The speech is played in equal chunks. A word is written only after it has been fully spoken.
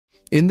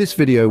In this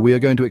video, we are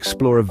going to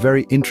explore a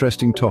very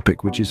interesting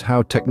topic, which is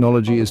how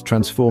technology is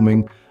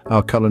transforming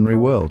our culinary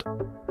world.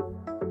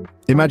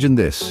 Imagine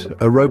this,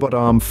 a robot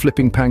arm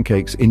flipping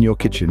pancakes in your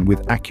kitchen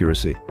with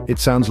accuracy. It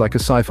sounds like a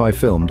sci-fi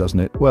film,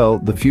 doesn't it? Well,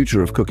 the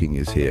future of cooking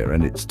is here,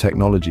 and it's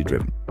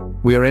technology-driven.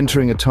 We are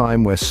entering a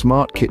time where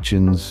smart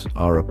kitchens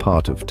are a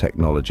part of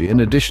technology, in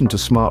addition to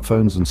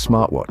smartphones and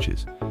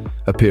smartwatches.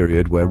 A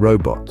period where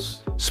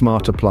robots,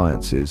 smart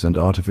appliances, and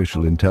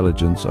artificial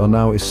intelligence are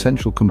now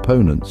essential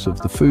components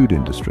of the food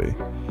industry.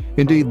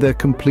 Indeed, they're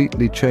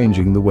completely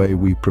changing the way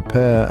we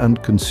prepare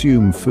and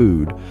consume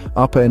food,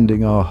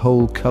 upending our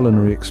whole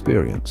culinary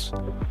experience.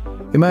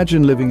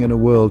 Imagine living in a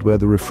world where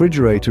the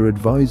refrigerator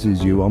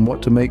advises you on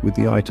what to make with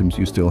the items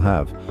you still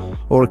have,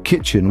 or a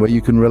kitchen where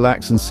you can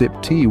relax and sip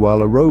tea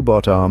while a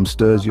robot arm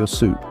stirs your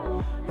soup,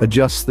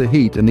 adjusts the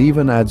heat, and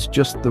even adds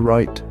just the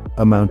right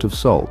amount of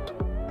salt.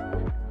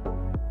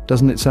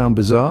 Doesn't it sound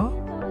bizarre?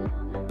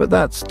 But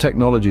that's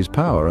technology's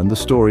power, and the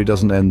story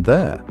doesn't end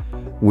there.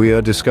 We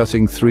are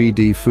discussing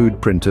 3D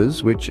food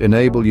printers, which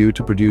enable you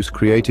to produce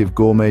creative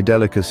gourmet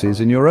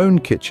delicacies in your own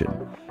kitchen.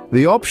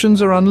 The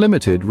options are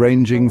unlimited,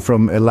 ranging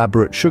from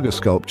elaborate sugar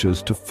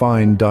sculptures to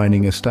fine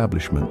dining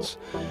establishments.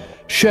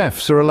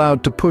 Chefs are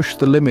allowed to push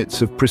the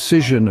limits of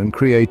precision and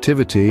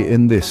creativity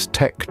in this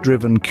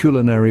tech-driven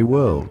culinary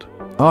world.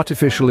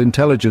 Artificial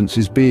intelligence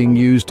is being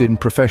used in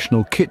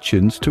professional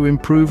kitchens to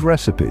improve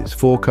recipes,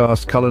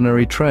 forecast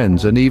culinary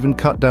trends, and even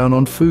cut down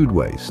on food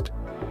waste.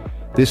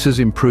 This has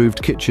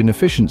improved kitchen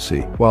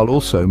efficiency, while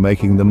also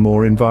making them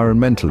more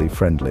environmentally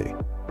friendly.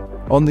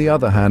 On the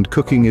other hand,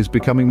 cooking is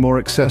becoming more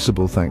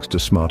accessible thanks to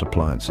smart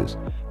appliances.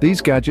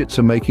 These gadgets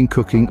are making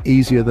cooking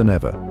easier than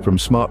ever, from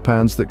smart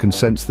pans that can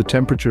sense the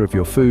temperature of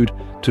your food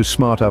to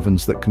smart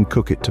ovens that can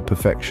cook it to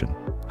perfection.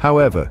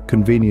 However,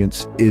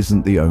 convenience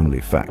isn't the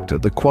only factor.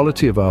 The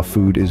quality of our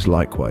food is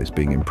likewise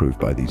being improved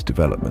by these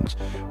developments.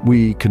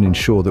 We can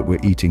ensure that we're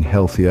eating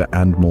healthier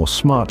and more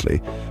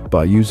smartly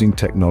by using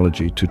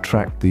technology to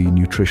track the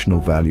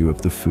nutritional value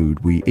of the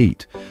food we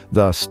eat.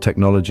 Thus,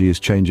 technology is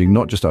changing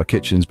not just our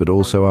kitchens, but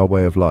also our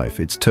way of life.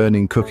 It's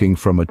turning cooking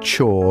from a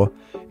chore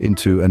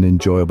into an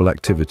enjoyable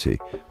activity.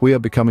 We are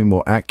becoming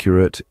more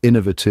accurate,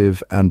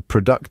 innovative, and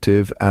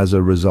productive as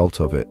a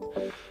result of it.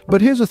 But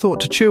here's a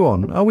thought to chew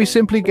on. Are we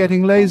simply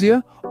getting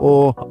lazier,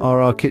 or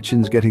are our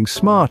kitchens getting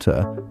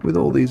smarter with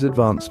all these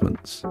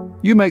advancements?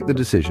 You make the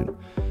decision.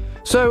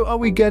 So, are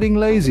we getting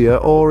lazier,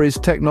 or is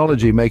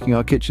technology making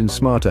our kitchens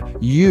smarter?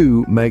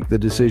 You make the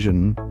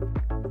decision.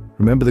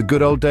 Remember the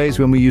good old days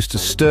when we used to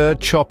stir,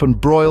 chop, and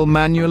broil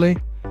manually?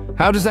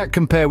 How does that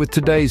compare with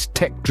today's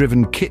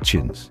tech-driven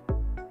kitchens?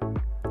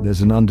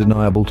 There's an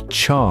undeniable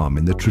charm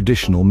in the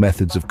traditional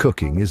methods of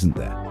cooking, isn't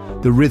there?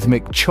 The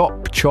rhythmic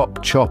chop,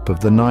 chop, chop of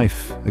the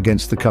knife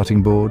against the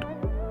cutting board,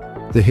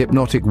 the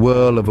hypnotic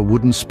whirl of a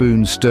wooden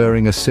spoon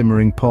stirring a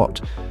simmering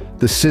pot,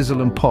 the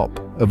sizzle and pop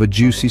of a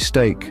juicy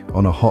steak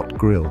on a hot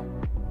grill.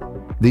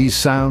 These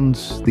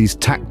sounds, these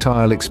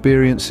tactile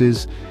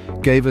experiences,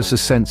 gave us a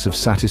sense of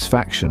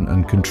satisfaction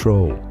and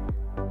control.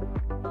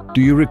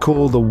 Do you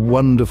recall the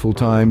wonderful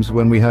times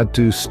when we had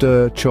to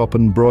stir, chop,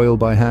 and broil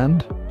by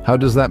hand? How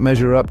does that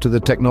measure up to the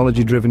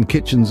technology-driven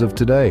kitchens of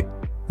today?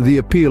 The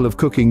appeal of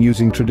cooking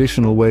using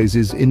traditional ways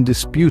is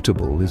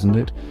indisputable, isn't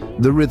it?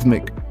 The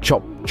rhythmic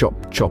chop,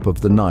 chop, chop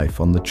of the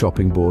knife on the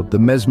chopping board, the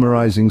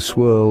mesmerizing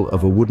swirl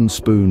of a wooden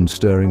spoon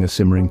stirring a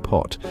simmering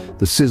pot,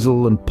 the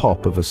sizzle and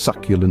pop of a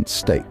succulent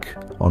steak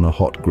on a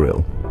hot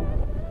grill.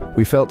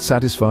 We felt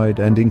satisfied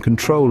and in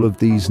control of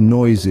these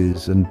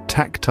noises and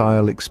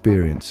tactile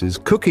experiences.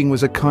 Cooking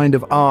was a kind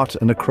of art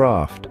and a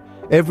craft.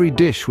 Every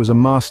dish was a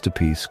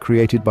masterpiece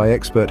created by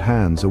expert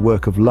hands, a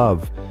work of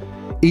love.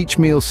 Each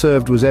meal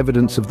served was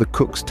evidence of the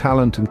cook's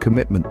talent and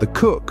commitment. The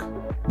cook,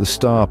 the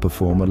star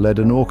performer, led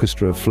an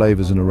orchestra of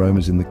flavors and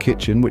aromas in the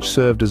kitchen, which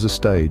served as a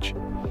stage.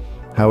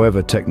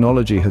 However,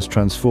 technology has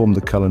transformed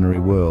the culinary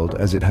world,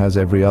 as it has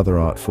every other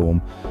art form.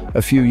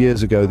 A few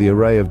years ago, the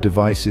array of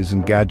devices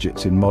and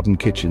gadgets in modern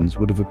kitchens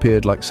would have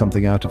appeared like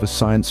something out of a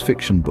science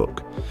fiction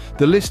book.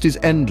 The list is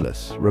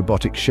endless: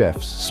 robotic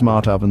chefs,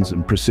 smart ovens,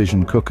 and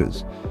precision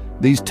cookers.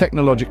 These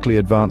technologically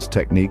advanced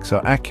techniques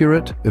are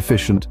accurate,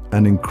 efficient,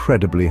 and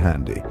incredibly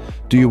handy.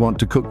 Do you want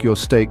to cook your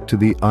steak to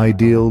the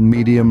ideal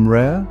medium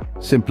rare?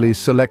 Simply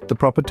select the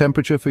proper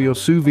temperature for your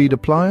sous vide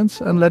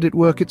appliance and let it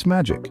work its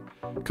magic.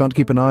 Can't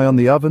keep an eye on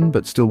the oven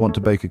but still want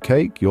to bake a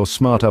cake? Your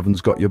smart oven's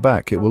got your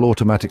back. It will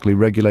automatically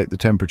regulate the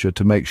temperature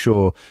to make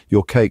sure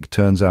your cake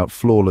turns out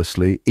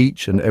flawlessly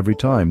each and every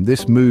time.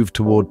 This move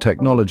toward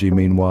technology,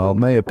 meanwhile,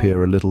 may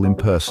appear a little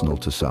impersonal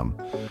to some.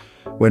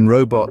 When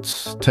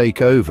robots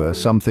take over,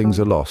 some things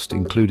are lost,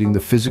 including the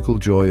physical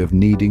joy of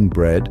kneading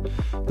bread,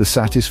 the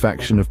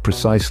satisfaction of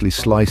precisely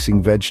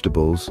slicing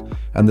vegetables,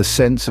 and the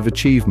sense of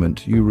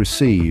achievement you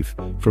receive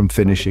from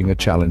finishing a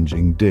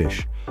challenging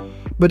dish.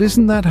 But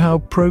isn't that how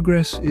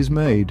progress is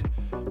made?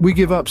 We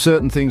give up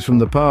certain things from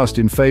the past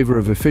in favor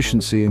of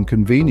efficiency and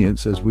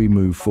convenience as we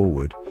move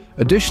forward.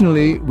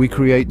 Additionally, we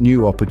create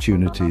new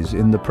opportunities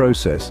in the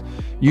process.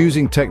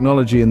 Using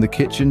technology in the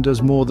kitchen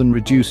does more than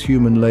reduce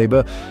human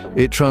labor.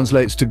 It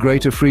translates to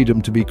greater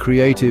freedom to be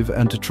creative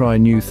and to try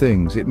new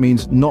things. It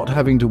means not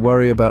having to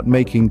worry about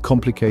making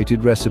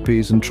complicated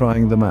recipes and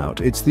trying them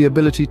out. It's the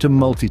ability to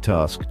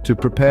multitask, to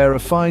prepare a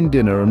fine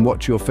dinner and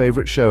watch your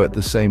favorite show at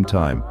the same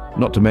time.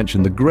 Not to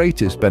mention the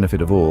greatest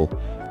benefit of all,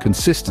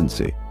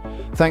 consistency.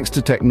 Thanks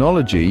to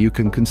technology, you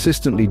can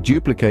consistently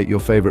duplicate your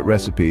favorite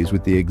recipes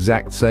with the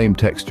exact same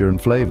texture and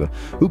flavor.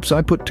 Oops,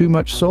 I put too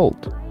much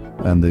salt.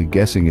 And the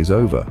guessing is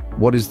over.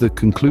 What is the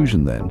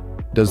conclusion then?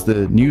 Does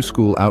the new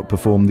school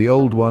outperform the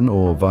old one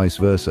or vice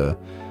versa?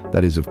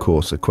 That is, of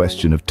course, a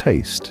question of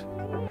taste.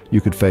 You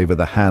could favor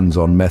the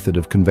hands-on method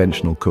of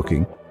conventional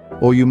cooking,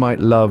 or you might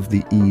love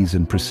the ease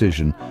and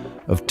precision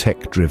of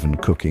tech-driven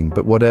cooking.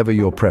 But whatever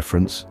your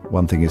preference,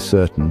 one thing is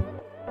certain: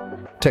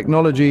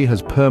 technology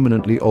has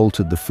permanently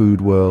altered the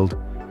food world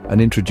and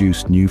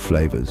introduced new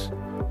flavors.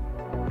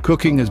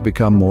 Cooking has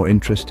become more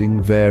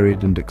interesting,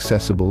 varied, and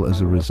accessible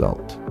as a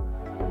result.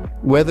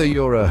 Whether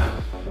you're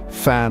a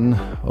fan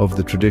of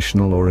the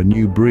traditional or a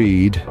new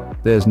breed,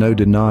 there's no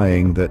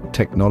denying that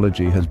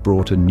technology has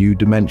brought a new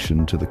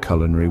dimension to the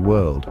culinary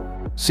world.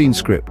 Scene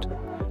script.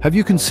 Have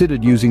you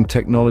considered using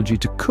technology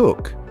to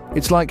cook?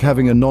 It's like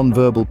having a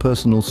non-verbal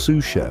personal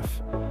sous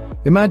chef.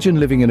 Imagine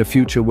living in a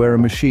future where a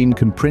machine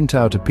can print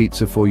out a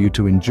pizza for you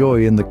to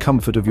enjoy in the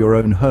comfort of your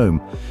own home,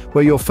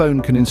 where your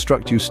phone can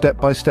instruct you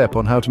step by step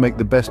on how to make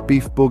the best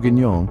beef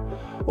bourguignon,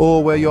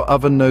 or where your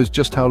oven knows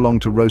just how long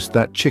to roast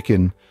that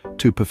chicken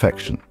to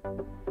perfection.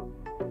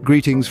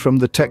 Greetings from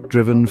the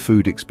tech-driven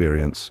food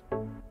experience.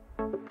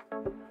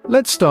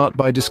 Let's start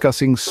by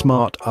discussing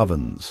smart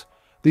ovens.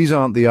 These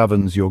aren't the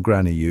ovens your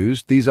granny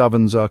used. These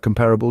ovens are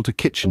comparable to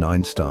kitchen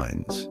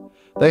Einsteins.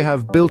 They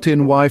have built-in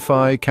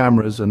Wi-Fi,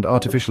 cameras, and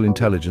artificial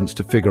intelligence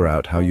to figure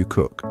out how you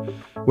cook.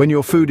 When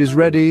your food is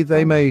ready,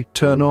 they may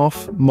turn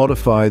off,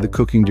 modify the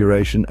cooking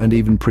duration, and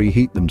even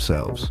preheat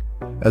themselves.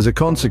 As a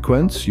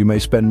consequence, you may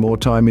spend more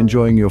time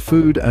enjoying your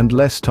food and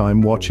less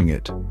time watching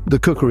it. The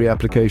cookery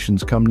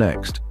applications come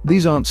next.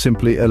 These aren't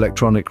simply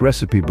electronic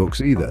recipe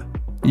books either.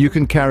 You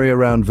can carry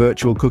around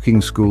virtual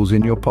cooking schools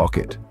in your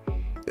pocket.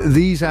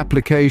 These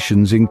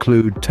applications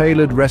include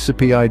tailored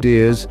recipe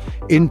ideas,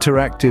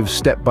 interactive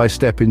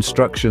step-by-step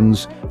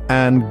instructions,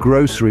 and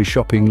grocery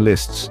shopping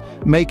lists,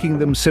 making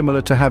them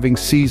similar to having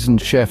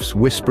seasoned chefs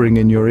whispering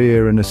in your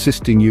ear and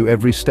assisting you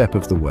every step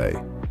of the way.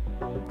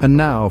 And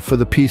now for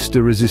the pièce de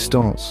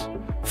résistance: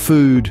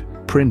 food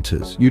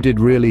printers. You did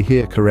really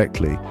hear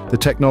correctly. The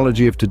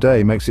technology of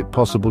today makes it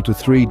possible to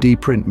 3D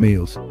print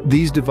meals.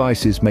 These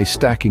devices may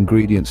stack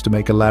ingredients to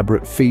make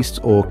elaborate feasts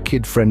or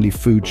kid-friendly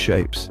food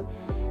shapes.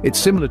 It's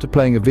similar to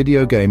playing a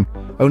video game,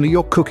 only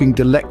you're cooking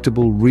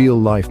delectable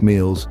real-life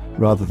meals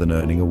rather than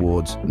earning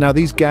awards. Now,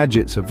 these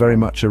gadgets are very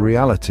much a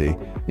reality,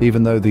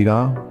 even though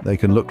they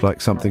can look like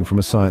something from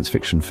a science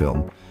fiction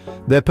film.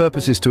 Their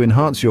purpose is to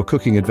enhance your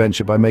cooking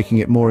adventure by making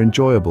it more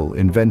enjoyable,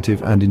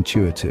 inventive, and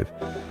intuitive.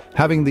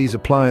 Having these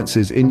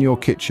appliances in your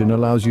kitchen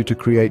allows you to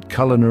create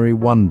culinary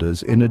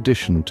wonders in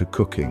addition to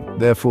cooking.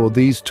 Therefore,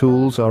 these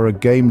tools are a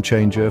game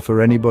changer for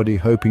anybody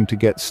hoping to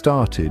get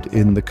started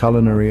in the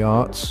culinary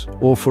arts,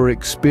 or for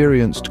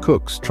experienced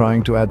cooks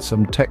trying to add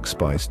some tech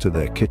spice to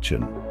their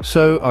kitchen.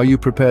 So, are you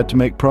prepared to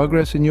make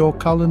progress in your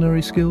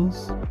culinary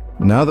skills?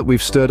 Now that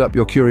we've stirred up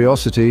your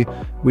curiosity,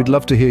 we'd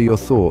love to hear your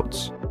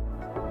thoughts.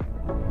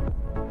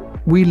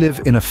 We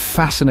live in a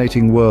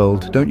fascinating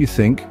world, don't you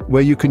think,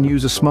 where you can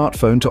use a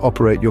smartphone to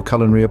operate your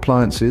culinary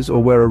appliances,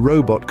 or where a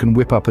robot can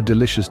whip up a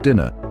delicious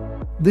dinner.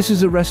 This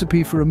is a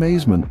recipe for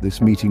amazement, this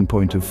meeting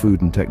point of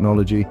food and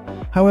technology.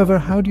 However,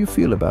 how do you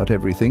feel about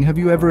everything? Have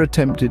you ever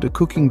attempted a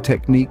cooking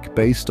technique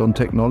based on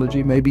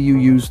technology? Maybe you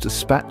used a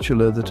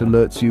spatula that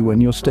alerts you when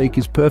your steak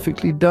is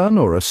perfectly done,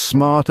 or a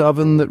smart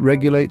oven that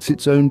regulates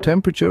its own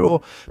temperature,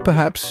 or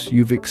perhaps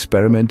you've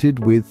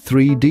experimented with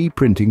 3D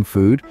printing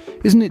food.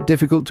 Isn't it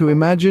difficult to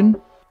imagine?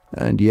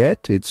 And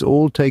yet, it's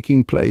all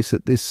taking place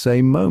at this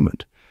same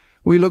moment.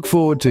 We look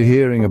forward to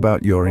hearing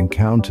about your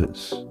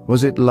encounters.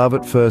 Was it love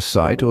at first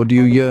sight, or do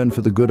you yearn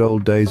for the good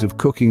old days of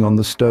cooking on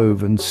the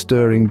stove and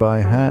stirring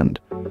by hand?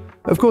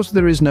 Of course,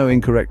 there is no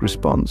incorrect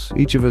response.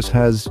 Each of us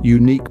has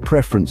unique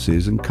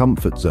preferences and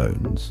comfort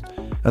zones.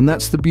 And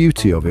that's the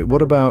beauty of it.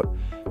 What about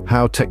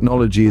how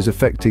technology is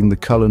affecting the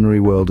culinary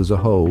world as a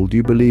whole? Do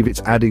you believe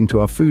it's adding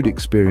to our food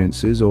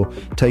experiences or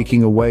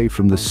taking away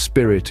from the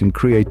spirit and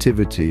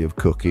creativity of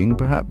cooking?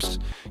 Perhaps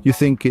you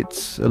think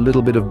it's a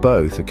little bit of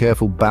both, a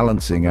careful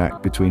balancing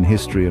act between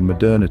history and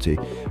modernity.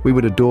 We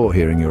would adore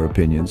hearing your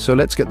opinions, so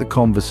let's get the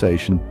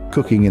conversation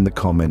cooking in the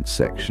comments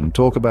section.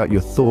 Talk about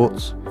your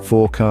thoughts,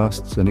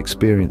 forecasts, and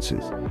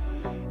experiences.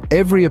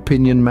 Every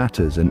opinion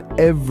matters, and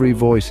every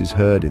voice is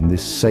heard in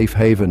this safe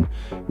haven,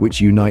 which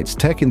unites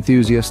tech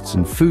enthusiasts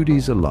and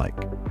foodies alike.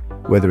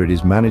 Whether it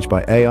is managed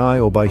by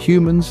AI or by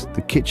humans,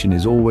 the kitchen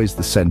is always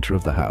the center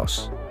of the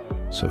house.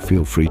 So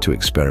feel free to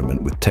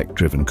experiment with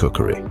tech-driven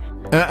cookery.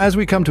 As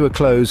we come to a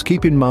close,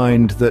 keep in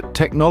mind that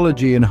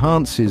technology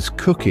enhances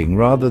cooking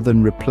rather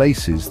than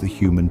replaces the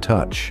human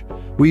touch.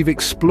 We've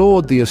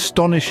explored the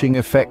astonishing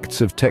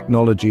effects of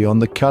technology on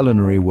the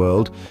culinary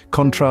world,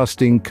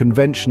 contrasting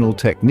conventional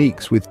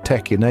techniques with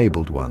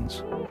tech-enabled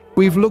ones.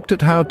 We've looked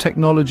at how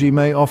technology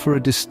may offer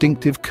a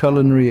distinctive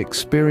culinary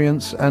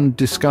experience and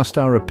discussed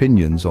our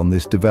opinions on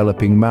this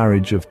developing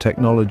marriage of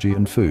technology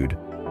and food.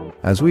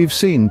 As we've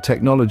seen,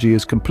 technology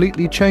is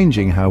completely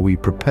changing how we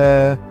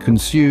prepare,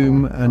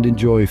 consume, and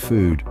enjoy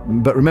food.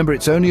 But remember,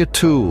 it's only a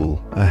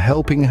tool, a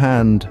helping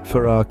hand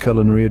for our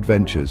culinary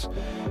adventures.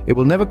 It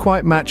will never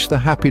quite match the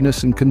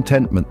happiness and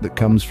contentment that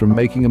comes from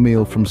making a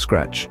meal from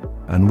scratch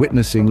and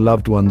witnessing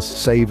loved ones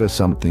savor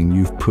something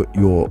you've put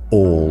your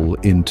all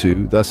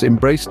into. Thus,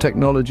 embrace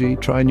technology,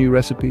 try new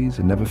recipes,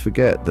 and never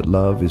forget that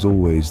love is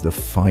always the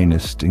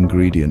finest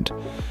ingredient.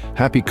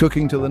 Happy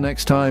cooking till the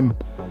next time.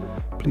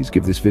 Please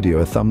give this video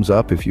a thumbs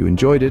up if you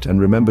enjoyed it, and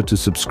remember to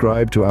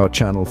subscribe to our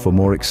channel for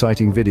more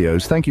exciting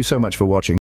videos. Thank you so much for watching.